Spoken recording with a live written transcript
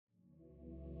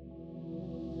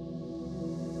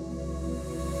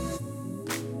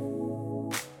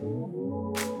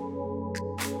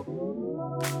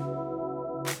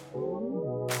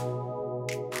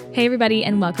Hey everybody,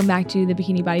 and welcome back to the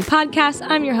Bikini Body Podcast.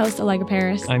 I'm your host, Allegra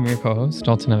Paris. I'm your co-host,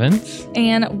 Dalton Evans.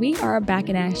 And we are back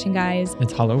in action, guys.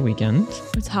 It's Halloween weekend.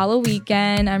 It's Halloween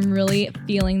weekend. I'm really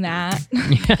feeling that.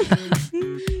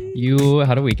 You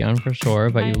had a weekend for sure,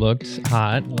 but you looked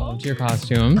hot. Loved your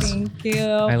costumes. Thank you.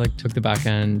 I took the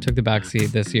back seat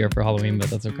this year for Halloween, but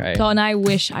that's okay. So, and I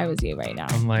wish I was you right now.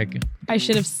 I'm like, I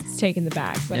should have taken the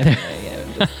back, but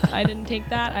I didn't take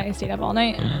that. I stayed up all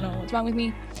night. I don't know what's wrong with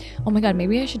me. Oh my God,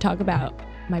 maybe I should talk about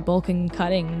my bulk and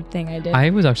cutting thing I did. I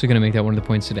was actually going to make that one of the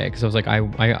points today because I was like, I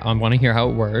want to hear how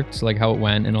it worked, like how it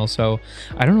went. And also,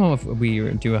 I don't know if we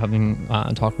do having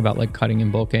talk about like cutting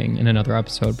and bulking in another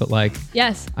episode, but like,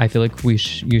 yes, I feel like you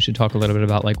should talk a little bit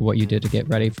about like what you did to get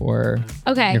ready for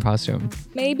your costume.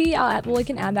 Maybe we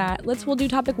can add that. We'll do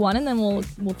topic 1 and then we'll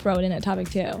throw it in at topic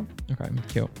 2. Okay,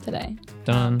 cute. Today.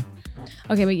 Done.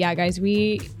 Okay, but yeah, guys, let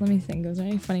me think. Was there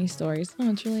any funny stories? Oh,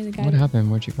 it's really the guy. What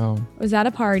happened? Where'd you go? I was at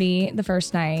a party the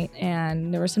first night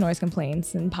and there were some noise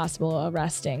complaints and possible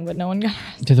arresting, but no one got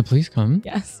arrested. Did the police come?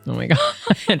 Yes. Oh my God.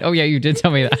 Oh yeah, you did tell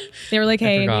me that. They were like,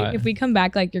 hey, if we come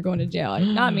back, like you're going to jail. Like,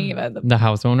 not me, but the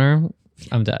house owner,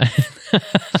 I'm dead.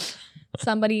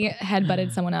 Somebody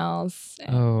headbutted someone else.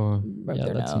 Oh,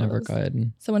 yeah, that's never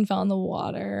good. Someone fell in the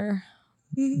water.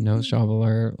 Nose job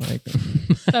alert. Like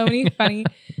so many funny.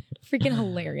 Freaking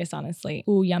hilarious, honestly.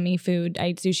 Ooh, yummy food. I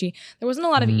ate sushi. There wasn't a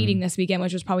lot of eating this weekend,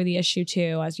 which was probably the issue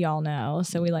too, as y'all know.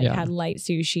 So we had light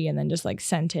sushi and then just like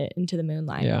sent it into the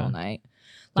moonlight all night.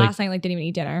 Last night, didn't even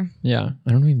eat dinner. Yeah,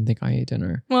 I don't even think I ate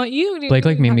dinner. Well, you do.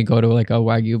 Blake made me go to like a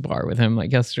Wagyu bar with him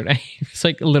yesterday. It's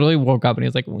literally woke up and he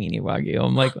was like, we need Wagyu.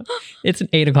 I'm like, it's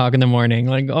 8 o'clock in the morning.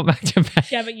 Like, go back to bed.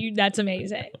 Yeah, but that's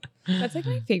amazing. That's like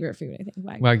my favorite food, I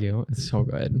think. Wagyu. It's so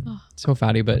good. It's so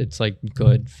fatty, but it's like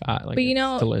good fat. Like, but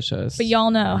it's delicious. But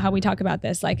y'all know how we talk about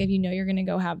this. Like, if you know you're going to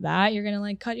go have that, you're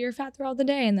going to cut your fat throughout the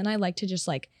day. And then I like to just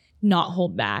not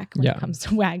hold back when it comes to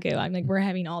Wagyu. I'm like, we're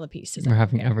having all the pieces. We're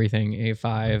having everything.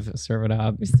 A5, serve it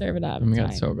up. We serve it up. Oh my God,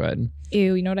 it's so good.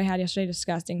 Ew, you know what I had yesterday?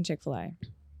 Disgusting Chick-fil-A.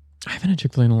 I haven't had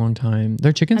Chick-fil-A in a long time.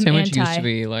 Their chicken sandwich used to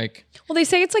be like... Well, they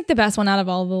say it's the best one out of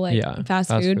all the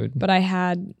fast food. But I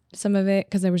had some of it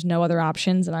because there was no other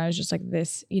options. And I was just like,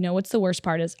 this, what's the worst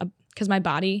part is because my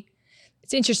body...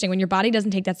 It's interesting when your body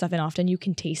doesn't take that stuff in often, you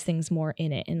can taste things more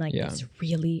in it. And it's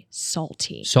really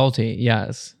salty. Salty,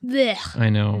 yes. Blech. I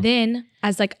know. Then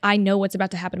as I know what's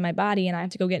about to happen to my body and I have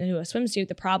to go get into a swimsuit,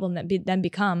 the problem that then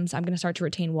becomes I'm going to start to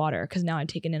retain water because now I've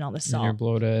taken in all the salt. And you're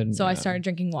bloated. So I started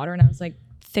drinking water and I was like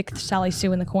thick Sally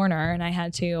Sue in the corner and I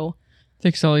had to...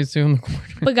 Thick Sally Sue in the corner.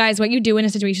 But guys, what you do in a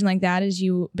situation like that is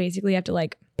you basically have to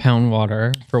pound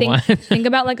water for one. Think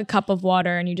about a cup of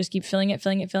water and you just keep filling it.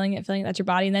 That's your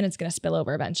body and then it's going to spill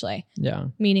over eventually. Yeah.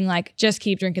 Meaning just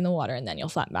keep drinking the water and then you'll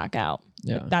flatten back out.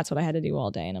 Yeah. That's what I had to do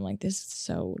all day. And I'm like, this is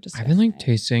so disgusting. I've been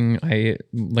tasting, I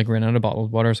ran out of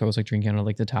bottled water. So I was drinking out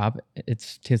of the tap.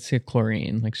 It tastes like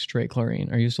chlorine, straight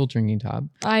chlorine. Are you still drinking tap?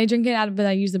 I drink it out of, but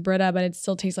I use the Brita, but it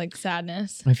still tastes like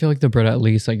sadness. I feel like the Brita, at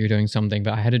least you're doing something,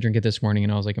 but I had to drink it this morning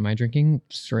and I was like, am I drinking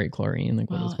straight chlorine?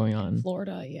 What is going on?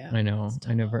 Florida. Yeah. I know.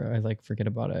 I forget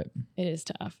about it. It is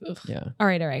tough. Ugh. Yeah. All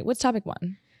right. What's topic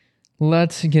 1?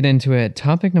 Let's get into it.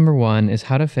 Topic number 1 is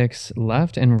how to fix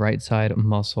left and right side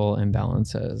muscle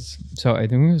imbalances. So I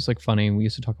think it was funny. We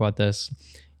used to talk about this.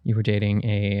 You were dating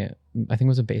I think it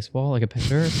was a baseball, a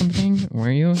pitcher or something,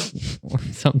 weren't you? Or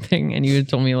something. And you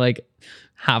told me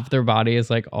half their body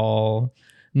is all,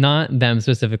 not them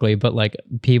specifically, but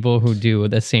people who do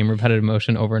the same repetitive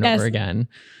motion over and over again.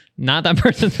 Not that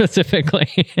person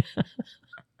specifically.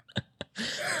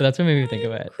 But that's what made me think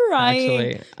of it.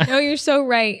 Crying. Actually. No, you're so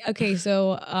right. Okay,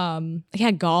 so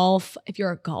golf. If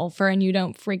you're a golfer and you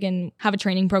don't freaking have a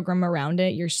training program around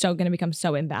it, you're so gonna become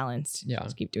so imbalanced. Yeah.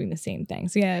 Just keep doing the same thing.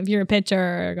 So yeah, if you're a pitcher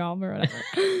or a golfer or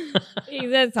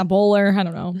whatever. That's a bowler. I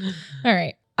don't know. All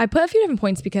right. I put a few different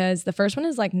points because the first one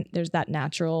is there's that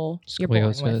natural scoliosis. You're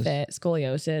born with it.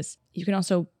 Scoliosis. You can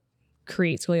also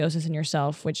create scoliosis in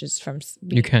yourself, which is from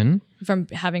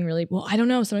having really I don't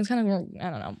know, something's kind of, I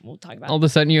don't know, we'll talk about all of a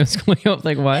sudden you have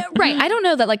scoliosis, what? Right, I don't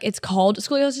know that it's called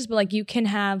scoliosis, but you can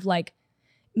have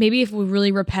maybe if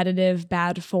really repetitive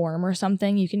bad form or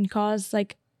something, you can cause an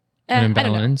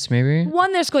imbalance, maybe.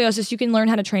 One, there's scoliosis, you can learn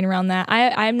how to train around that.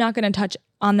 I'm not going to touch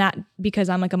on that because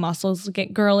I'm a muscles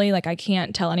girly. I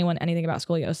can't tell anyone anything about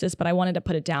scoliosis, but I wanted to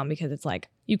put it down because it's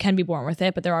you can be born with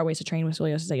it, but there are ways to train with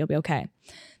scoliosis that you'll be okay.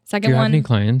 Second Do you one, have any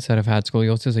clients that have had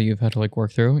scoliosis that you've had to like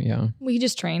work through? Yeah. We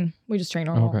just train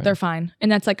normal. Okay. They're fine.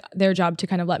 And that's like their job to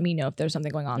kind of let me know if there's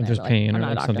something going on. If there's pain or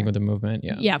like something with the movement.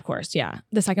 Yeah. Yeah, of course. Yeah.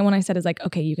 The second one I said is like,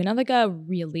 okay, you can have like a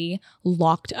really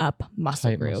locked up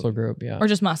muscle group. Yeah. Or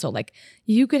just muscle. Like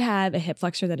you could have a hip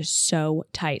flexor that is so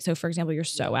tight. So for example, your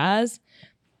psoas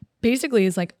basically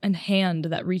is like a hand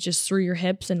that reaches through your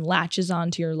hips and latches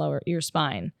onto your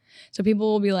spine. So people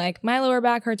will be like, my lower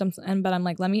back hurts, but I'm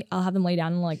like, I'll have them lay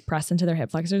down and like press into their hip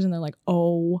flexors, and they're like,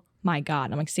 oh my God.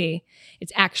 And I'm like, see,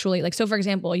 it's actually like, so for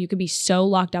example, you could be so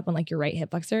locked up on like your right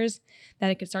hip flexors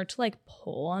that it could start to like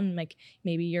pull on like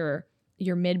maybe your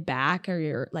mid back or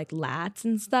your like lats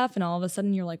and stuff, and all of a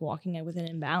sudden you're like walking with an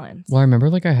imbalance. Well, I remember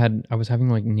like I was having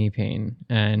like knee pain,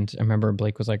 and I remember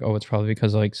Blake was like, oh, it's probably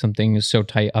because like something is so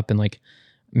tight up in like,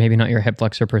 maybe not your hip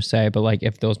flexor per se, but like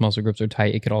if those muscle groups are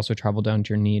tight, it could also travel down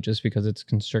to your knee just because it's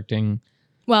constricting.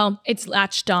 Well, it's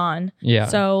latched on. Yeah.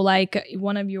 So like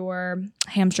one of your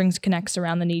hamstrings connects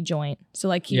around the knee joint. So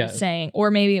like he was saying,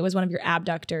 or maybe it was one of your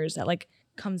abductors that like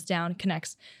comes down,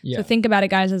 connects. Yeah. So think about it,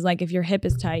 guys, as like if your hip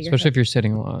is tight, especially if you're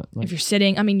sitting a lot. Like, if you're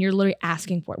sitting, I mean, you're literally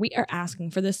asking for it. We are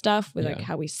asking for this stuff with like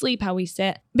how we sleep, how we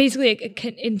sit. Basically, it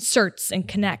inserts and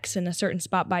connects in a certain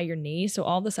spot by your knee. So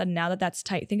all of a sudden, now that that's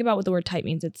tight, think about what the word tight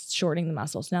means. It's shortening the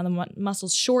muscle. So now the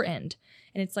muscle's shortened,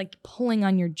 and it's like pulling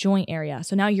on your joint area.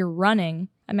 So now you're running.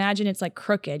 Imagine it's like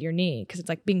crooked, your knee, because it's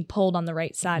like being pulled on the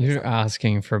right side. You're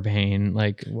asking for pain.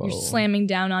 Like, whoa. You're slamming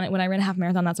down on it. When I ran a half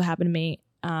marathon, that's what happened to me.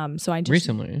 So I just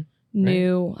recently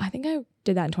knew, right? I think I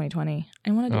did that in 2020.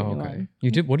 I want to do a new one. You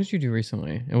did? What did you do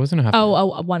recently? It wasn't a half.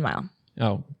 Oh, 1 mile.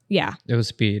 Oh. Yeah. It was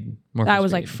speed. That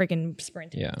was like freaking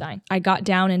sprinting. Yeah. Dying. I got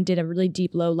down and did a really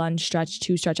deep low lunge stretch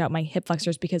to stretch out my hip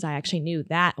flexors because I actually knew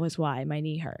that was why my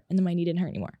knee hurt, and then my knee didn't hurt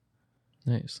anymore.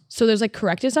 Nice. So there's like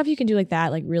corrective stuff you can do like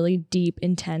that, like really deep,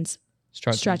 intense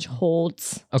stretch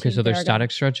holds. Okay, so there's static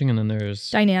stretching, and then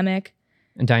there's dynamic.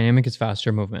 And dynamic is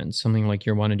faster movements, something like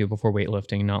you want to do before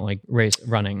weightlifting, not like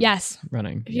running. Yes.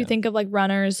 Running. If you think of like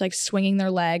runners, like swinging their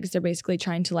legs, they're basically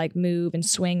trying to like move and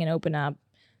swing and open up.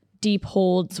 Deep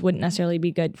holds wouldn't necessarily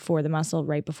be good for the muscle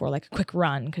right before like a quick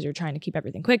run, because you're trying to keep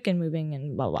everything quick and moving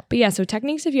and blah, blah, blah. But yeah, so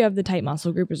techniques, if you have the tight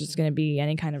muscle group, is just going to be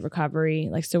any kind of recovery.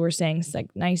 Like, so we're saying like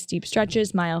nice deep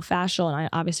stretches, myofascial. And I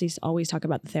obviously always talk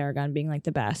about the Theragun being like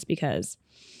the best, because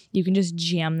you can just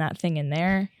jam that thing in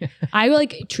there. I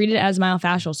like treat it as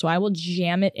myofascial. So I will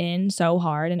jam it in so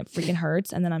hard and it freaking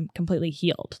hurts. And then I'm completely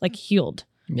healed.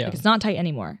 Yeah. Like it's not tight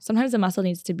anymore. Sometimes the muscle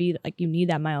needs to be like, you need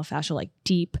that myofascial, like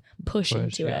deep push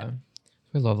into it.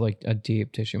 I love like a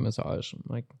deep tissue massage.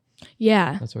 Like,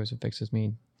 yeah, that's always what fixes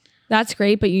me. That's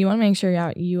great, but you want to make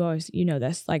sure you know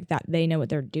this, like that they know what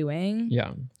they're doing.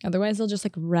 Yeah. Otherwise, they'll just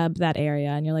like rub that area,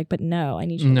 and you're like, but no, I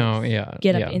need you to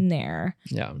get up in there.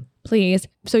 Yeah. Please.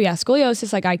 So yeah,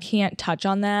 scoliosis, like I can't touch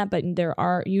on that, but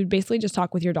you basically just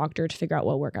talk with your doctor to figure out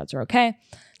what workouts are okay.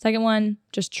 Second one,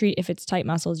 just treat if it's tight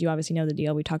muscles. You obviously know the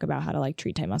deal. We talk about how to like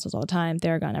treat tight muscles all the time,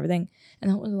 Theragun, everything. And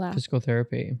then what was the last? Physical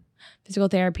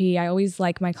therapy. I always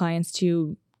like my clients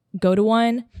to go to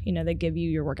one. You know, they give you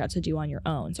your workouts to do on your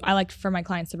own. So I like for my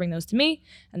clients to bring those to me,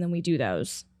 and then we do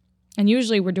those. And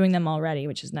usually we're doing them already,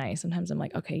 which is nice. Sometimes I'm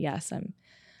like, okay, yes,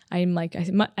 I'm like,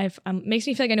 makes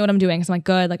me feel like I know what I'm doing. So I'm like,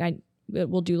 good. Like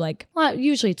we'll do like, well,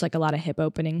 usually it's like a lot of hip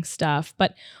opening stuff.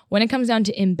 But when it comes down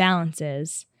to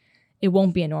imbalances, it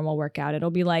won't be a normal workout. It'll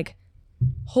be like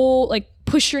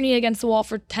push your knee against the wall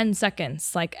for 10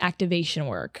 seconds, like activation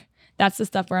work. That's the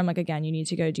stuff where I'm like, again, you need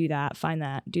to go do that, find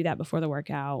that, do that before the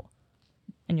workout,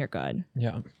 and you're good.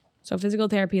 Yeah. So physical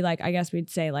therapy, like I guess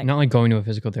we'd say like not like going to a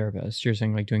physical therapist. You're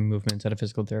saying like doing movements that a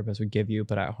physical therapist would give you,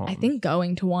 but at home. I think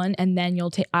going to one, and then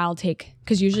I'll take,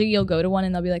 because usually you'll go to one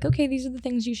and they'll be like, okay, these are the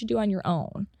things you should do on your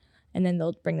own, and then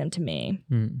they'll bring them to me.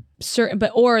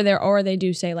 Or they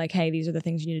do say like, hey, these are the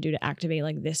things you need to do to activate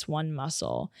like this one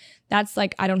muscle. That's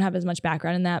like, I don't have as much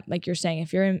background in that. Like you're saying,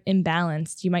 if you're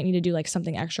imbalanced, you might need to do like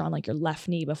something extra on like your left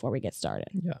knee before we get started.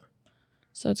 Yeah.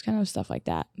 So it's kind of stuff like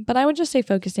that. But I would just say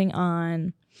focusing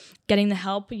on getting the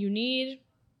help you need,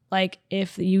 like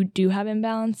if you do have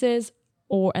imbalances,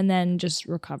 and then just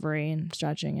recovery and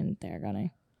stretching and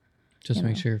Theragunning. Just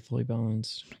make sure you're fully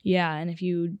balanced. Yeah, and if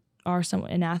you are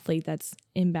an athlete that's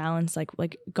imbalanced,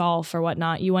 like golf or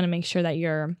whatnot, you want to make sure that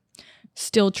you're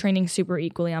still training super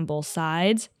equally on both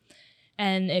sides.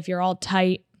 And if you're all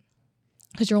tight,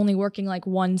 because you're only working like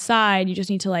one side, you just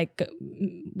need to like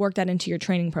work that into your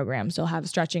training program. So have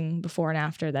stretching before and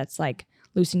after that's like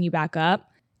loosening you back up.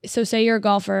 So say you're a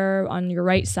golfer on your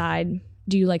right side,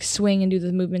 Do you like swing and do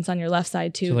the movements on your left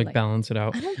side too? To like balance it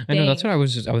out. I know that's what I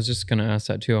was just going to ask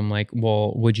that too. I'm like,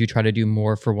 well, would you try to do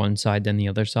more for one side than the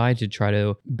other side to try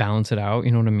to balance it out?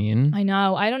 You know what I mean? I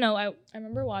know. I don't know. I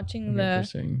remember watching the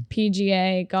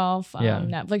PGA golf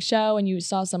Netflix show, and you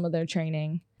saw some of their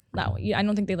training. No, I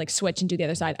don't think they like switch and do the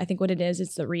other side. I think what it is,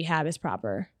 it's the rehab is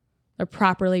proper. They're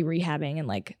properly rehabbing and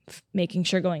like making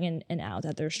sure going in and out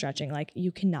that they're stretching. Like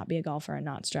you cannot be a golfer and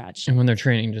not stretch. And when they're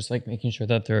training, just like making sure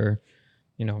that they're,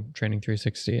 training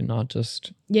 360 and not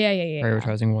just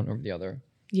prioritizing one over the other.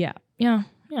 Yeah. All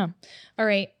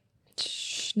right.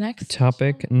 Next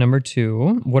topic number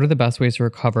 2. What are the best ways to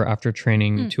recover after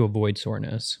training to avoid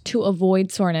soreness? To avoid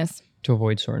soreness.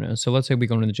 So let's say we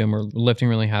go into the gym, we're lifting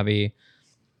really heavy.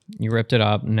 You ripped it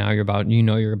up. Now you're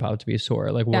about to be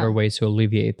sore. Like what are ways to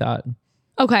alleviate that?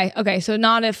 Okay. So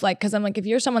not if like, cause I'm like, if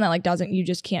you're someone that like you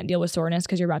just can't deal with soreness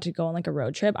cause you're about to go on like a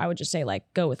road trip, I would just say like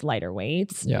go with lighter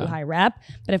weights, do high rep.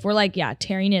 But if we're like,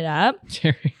 tearing it up.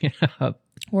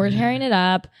 We're tearing it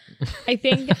up. I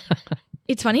think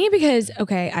it's funny because,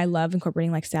 I love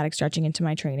incorporating like static stretching into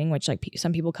my training, which like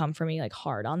some people come for me like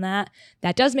hard on that.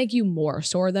 That does make you more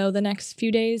sore though the next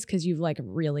few days cause you've like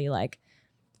really like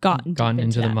gotten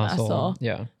into the muscle.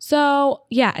 Yeah. So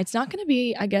it's not going to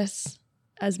be, I guess,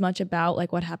 as much about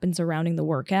like what happens surrounding the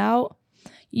workout.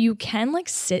 You can like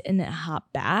sit in a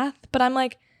hot bath, but I'm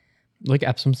like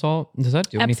Epsom salt, does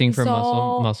that do anything for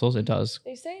muscles? It does.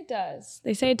 They say it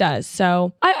does.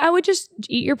 So I would just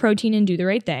eat your protein and do the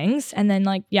right things. And then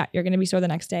like, you're going to be sore the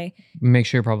next day. Make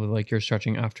sure probably like you're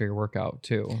stretching after your workout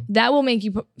too. That will make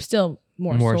you still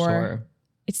more sore.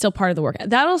 It's still part of the workout.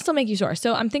 That'll still make you sore.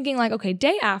 So I'm thinking like,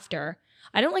 day after,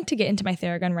 I don't like to get into my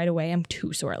Theragun right away. I'm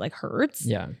too sore. It like hurts.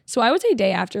 Yeah. So I would say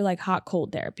day after like hot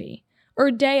cold therapy,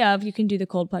 or day of you can do the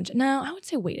cold plunge. No, I would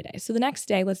say wait a day. So the next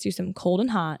day, let's do some cold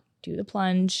and hot, do the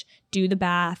plunge, do the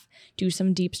bath, do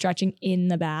some deep stretching in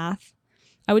the bath.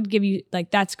 I would give you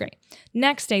like, that's great.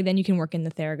 Next day, then you can work in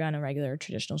the Theragun and regular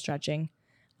traditional stretching.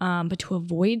 But to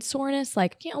avoid soreness,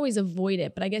 like can't always avoid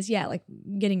it, but I guess, like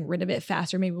getting rid of it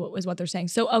faster, maybe was what they're saying.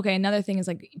 So, another thing is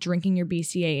like drinking your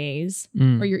BCAAs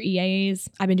or your EAAs.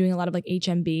 I've been doing a lot of like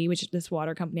HMB, which this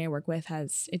water company I work with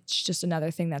it's just another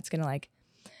thing that's going to like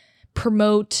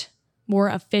promote more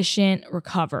efficient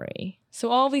recovery.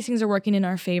 So all of these things are working in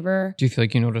our favor. Do you feel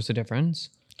like you notice a difference?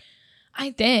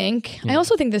 I think. I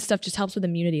also think this stuff just helps with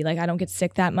immunity. Like I don't get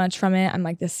sick that much from it. I'm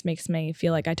like, this makes me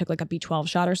feel like I took like a B12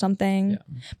 shot or something. Yeah.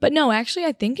 But no, actually,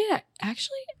 I think it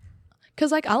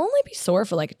because like I'll only be sore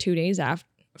for like 2 days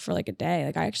for like a day.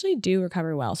 Like I actually do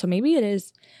recover well. So maybe it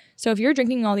is. So if you're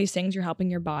drinking all these things, you're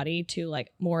helping your body to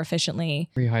like more efficiently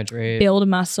rehydrate, build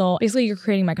muscle. Basically, you're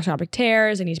creating microscopic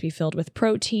tears. It needs to be filled with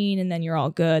protein, and then you're all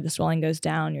good. The swelling goes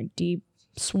down. You're deep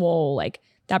swole. Like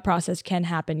that process can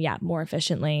happen, more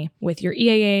efficiently with your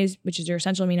EAAs, which is your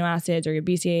essential amino acids, or your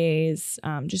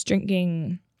BCAAs, just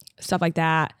drinking stuff like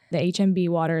that. The HMB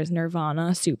water is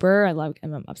Nirvana Super.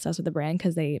 I'm obsessed with the brand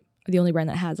because they are the only brand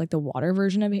that has like the water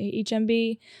version of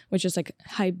HMB, which is like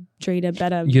hydrated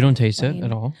beta. You don't taste it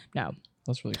at all? No.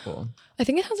 That's really cool. I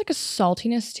think it has like a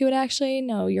saltiness to it actually.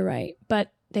 No, you're right.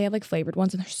 But they have like flavored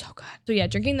ones and they're so good. So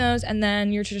drinking those, and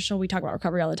then your traditional, we talk about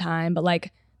recovery all the time, but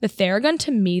like the Theragun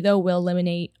to me though will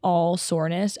eliminate all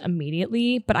soreness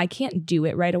immediately, but I can't do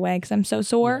it right away because I'm so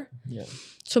sore. Yeah.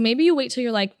 So maybe you wait till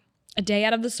you're like a day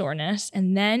out of the soreness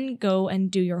and then go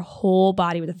and do your whole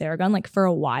body with a Theragun like for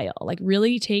a while. Like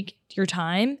really take your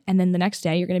time, and then the next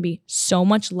day you're going to be so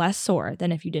much less sore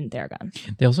than if you didn't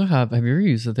Theragun. They also have you ever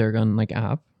used the Theragun like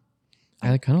app?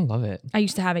 I kind of love it. I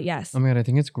used to have it, yes. Oh my God, I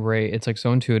think it's great. It's like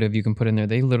so intuitive. You can put in there.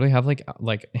 They literally have like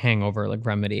hangover like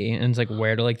remedy, and it's like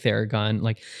where to like Theragun,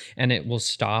 like, and it will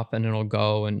stop and it'll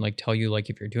go and like tell you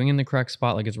like if you're doing it in the correct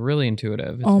spot. Like it's really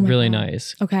intuitive. It's really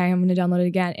nice. Okay, I'm gonna download it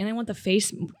again. And I want the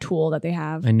face tool that they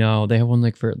have. I know they have one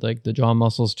like for like the jaw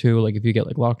muscles too. Like if you get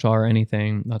like lockjaw or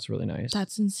anything, that's really nice.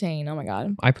 That's insane. Oh my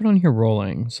God. I put on here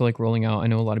rolling. So like rolling out. I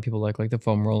know a lot of people like the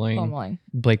foam rolling.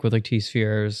 Blake with like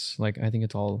T-spheres. Like I think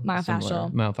it's all myofascial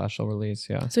release.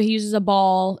 Yeah. So he uses a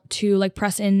ball to like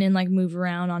press in and like move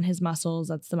around on his muscles.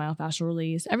 That's the myofascial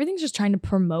release. Everything's just trying to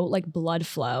promote like blood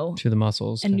flow to the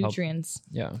muscles and nutrients.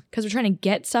 Yeah. Because we're trying to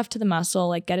get stuff to the muscle,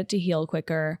 like get it to heal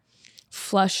quicker,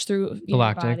 flush through your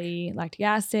body. Lactic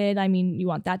acid. I mean, you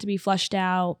want that to be flushed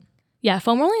out. Yeah,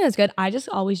 foam rolling is good. I just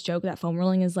always joke that foam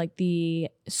rolling is like the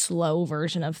slow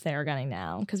version of Theragunning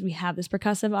now because we have this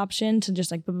percussive option to just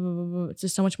like, it's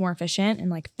just so much more efficient and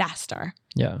like faster.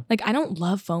 Yeah. Like I don't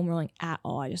love foam rolling at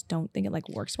all. I just don't think it like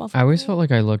works well for I always me. felt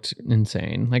like I looked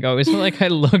insane. Like I always felt like I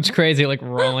looked crazy, like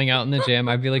rolling out in the gym.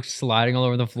 I'd be like sliding all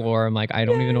over the floor. I'm like, I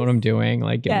don't even know what I'm doing.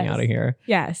 Like get me out of here.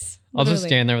 Yes. I'll just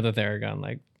stand there with a Theragun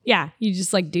like. Yeah, you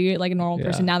just like do it like a normal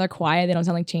person. Now they're quiet. They don't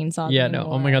sound like chainsaws. Yeah, anymore.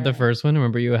 no. Oh my God, the first one,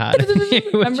 remember you had?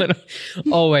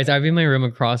 Always. I'd be in my room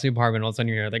across the apartment. All of a sudden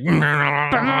you hear like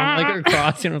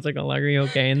across. And I was like, are you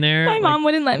okay in there? My mom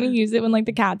wouldn't let me use it when like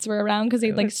the cats were around because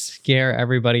they'd like scare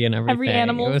everybody and everything. Every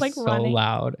animal was like so running.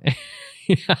 Loud.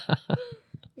 Yeah.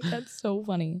 That's so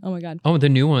funny. Oh my God. Oh, the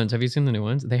new ones. Have you seen the new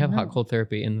ones? They have hot cold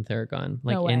therapy in the Theragun,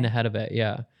 like in the head of it.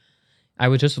 Yeah. I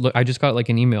just got like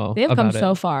an email. They've come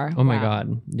so far. Oh my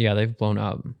God. Yeah, they've blown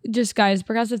up. Just guys,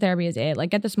 percussive therapy is it. Like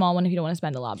get the small one if you don't want to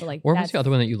spend a lot, but like or what's the other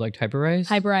one that you liked? Hyperice?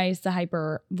 Hyperice, the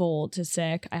Hypervolt is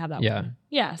sick. I have that one.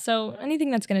 Yeah. So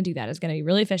anything that's gonna do that is gonna be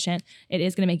really efficient. It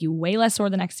is gonna make you way less sore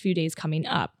the next few days coming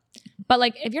up. But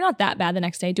like if you're not that bad the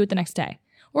next day, do it the next day.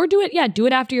 Or do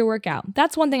it after your workout.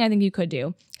 That's one thing I think you could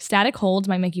do. Static holds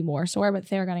might make you more sore, but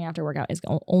Theragunning after workout is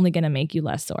only gonna make you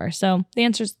less sore. So the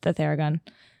answer is the Theragun.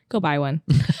 Go buy one.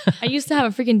 I used to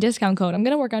have a freaking discount code. I'm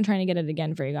going to work on trying to get it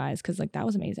again for you guys because like that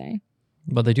was amazing.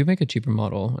 But they do make a cheaper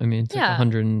model. I mean, it's like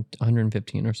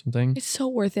 115 or something. It's so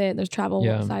worth it. There's travel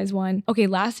size one. Okay,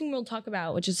 last thing we'll talk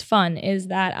about, which is fun, is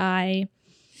that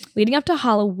leading up to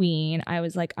Halloween, I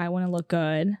was like, I want to look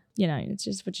good. You know, it's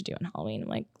just what you do on Halloween. I'm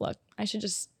like, look, I should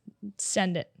just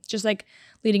send it. Just like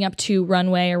leading up to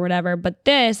runway or whatever. But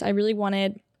this, I really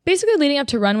wanted... Basically, leading up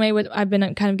to runway, what I've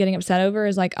been kind of getting upset over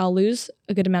is like I'll lose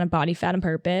a good amount of body fat on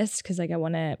purpose because like I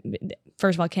want to.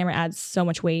 First of all, camera adds so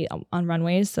much weight on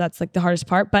runways, so that's like the hardest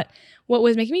part. But what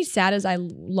was making me sad is I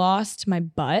lost my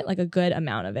butt, like a good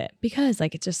amount of it, because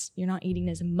like it's just you're not eating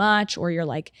as much or you're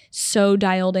like so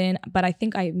dialed in. But I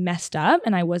think I messed up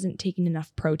and I wasn't taking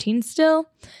enough protein still,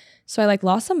 so I like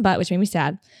lost some butt, which made me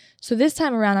sad. So this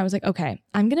time around, I was like, okay,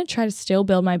 I'm gonna try to still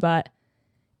build my butt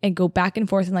and go back and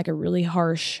forth in like a really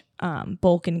harsh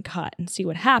bulk and cut and see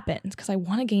what happens. Because I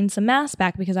want to gain some mass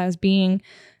back because I was being,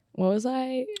 what was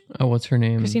I? Oh, what's her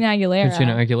name? Christina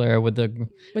Aguilera with the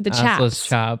assless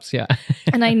chaps. Yeah.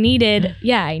 And I needed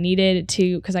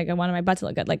to, because like I wanted my butt to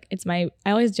look good. Like it's I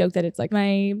always joke that it's like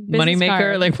my business moneymaker,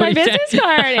 card. like my business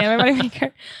card and my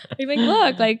moneymaker. I'm like,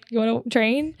 look, like you want to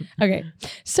train? Okay,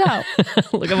 so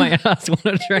look at my ass. Want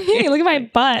to train? Hey, look at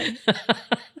my butt.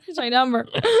 Here's my number.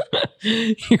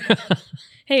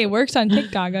 Hey, it works on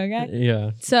TikTok, okay?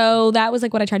 Yeah. So that was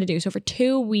like what I tried to do. So for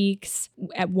 2 weeks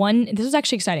this was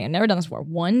actually exciting. I've never done this before.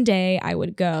 One day I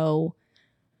would go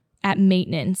at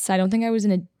maintenance. I don't think I was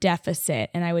in a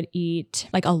deficit and I would eat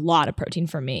like a lot of protein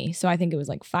for me. So I think it was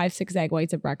like 5-6 egg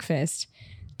whites at breakfast,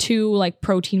 2 like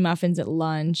protein muffins at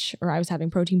lunch, or I was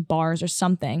having protein bars or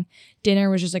something. Dinner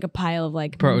was just like a pile of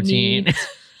like protein. Meat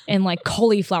and like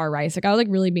cauliflower rice. Like I was like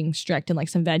really being strict and like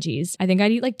some veggies. I think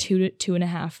I'd eat like 2 to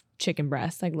 2.5 chicken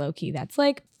breasts, like low key. That's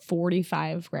like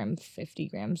 45 grams, 50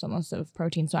 grams almost of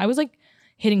protein. So I was like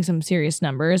hitting some serious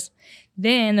numbers.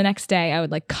 Then the next day I would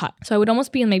like cut. So I would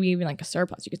almost be in maybe even like a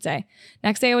surplus, you could say.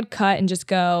 Next day I would cut and just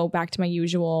go back to my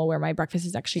usual where my breakfast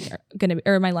is actually going to be,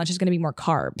 or my lunch is going to be more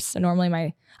carbs. So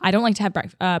normally I don't like to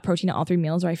have protein at all 3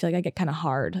 meals, or I feel like I get kind of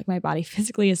hard. Like my body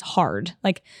physically is hard.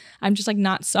 Like I'm just like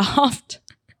not soft.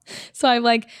 So I'm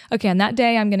like, okay, on that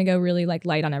day, I'm going to go really like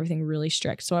light on everything, really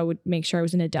strict. So I would make sure I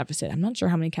was in a deficit. I'm not sure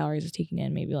how many calories I was taking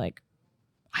in. Maybe like,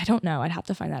 I don't know. I'd have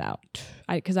to find that out.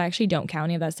 Because I actually don't count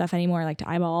any of that stuff anymore. I like to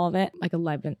eyeball all of it. Like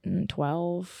 11,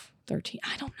 12, 13.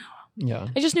 I don't know. Yeah.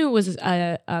 I just knew it was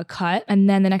a cut. And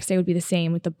then the next day would be the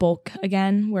same with the bulk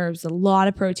again, where it was a lot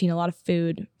of protein, a lot of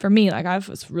food. For me, like I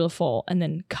was real full and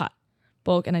then cut.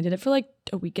 Bulk, and I did it for like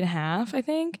a week and a half, I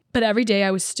think. But every day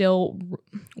I was still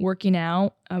working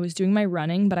out. I was doing my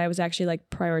running, but I was actually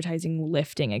like prioritizing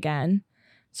lifting again.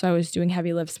 So I was doing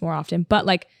heavy lifts more often. But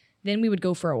like then we would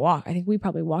go for a walk. I think we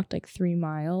probably walked like 3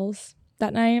 miles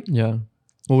that night. Yeah.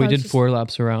 Well, we did 4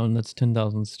 laps around. That's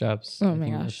 10,000 steps. Oh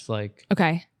my gosh. It's like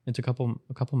okay. It's a couple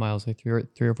miles, like 3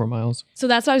 or 4 miles. So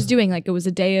that's what I was doing. Like it was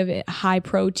a day of high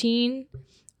protein.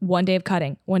 1 day of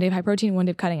cutting, 1 day of high protein, 1 day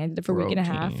of cutting. I did it for a week and a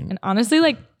half. And honestly,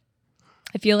 like,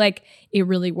 I feel like it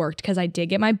really worked because I did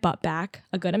get my butt back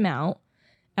a good amount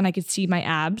and I could see my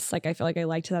abs. Like, I feel like I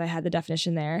liked that I had the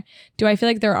definition there. Do I feel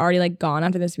like they're already like gone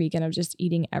after this weekend of just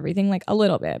eating everything? Like a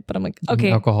little bit, but I'm like,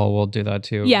 okay. Alcohol will do that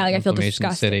too. Yeah, like I feel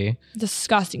disgusting.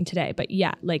 Disgusting today. But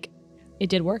yeah, like it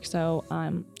did work. So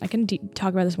I can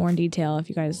talk about this more in detail if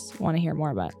you guys want to hear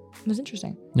more, but it was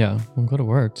interesting. Yeah, well, good, it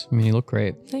worked. I mean, you look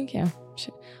great. Thank you.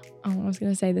 I was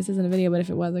going to say this isn't a video, but if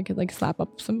it was, I could like slap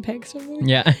up some pics.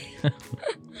 Yeah.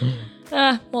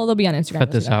 Well, they'll be on Instagram.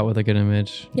 Cut this out with a good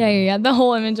image. Yeah. The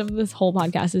whole image of this whole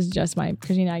podcast is just my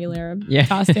Christina Aguilera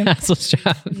costume.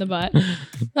 In the butt.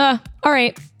 All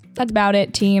right. That's about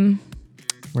it, team.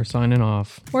 We're signing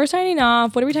off. What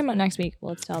are we talking about next week? Well,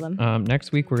 let's tell them.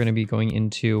 Next week, we're going to be going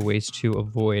into ways to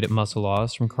avoid muscle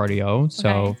loss from cardio.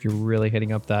 So if you're really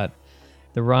hitting up the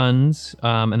runs,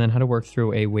 and then how to work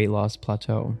through a weight loss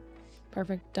plateau.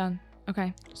 Perfect. Done.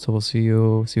 Okay. So we'll see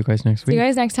you guys next week. See you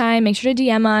guys next time. Make sure to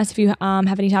DM us if you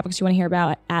have any topics you want to hear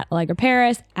about at Allegra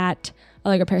Paris, at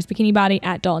Allegra Paris Bikini Body,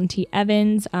 at Dalton T.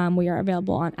 Evans. We are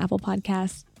available on Apple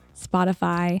Podcasts,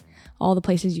 Spotify, all the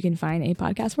places you can find a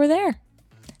podcast. We're there.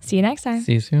 See you next time.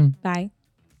 See you soon. Bye.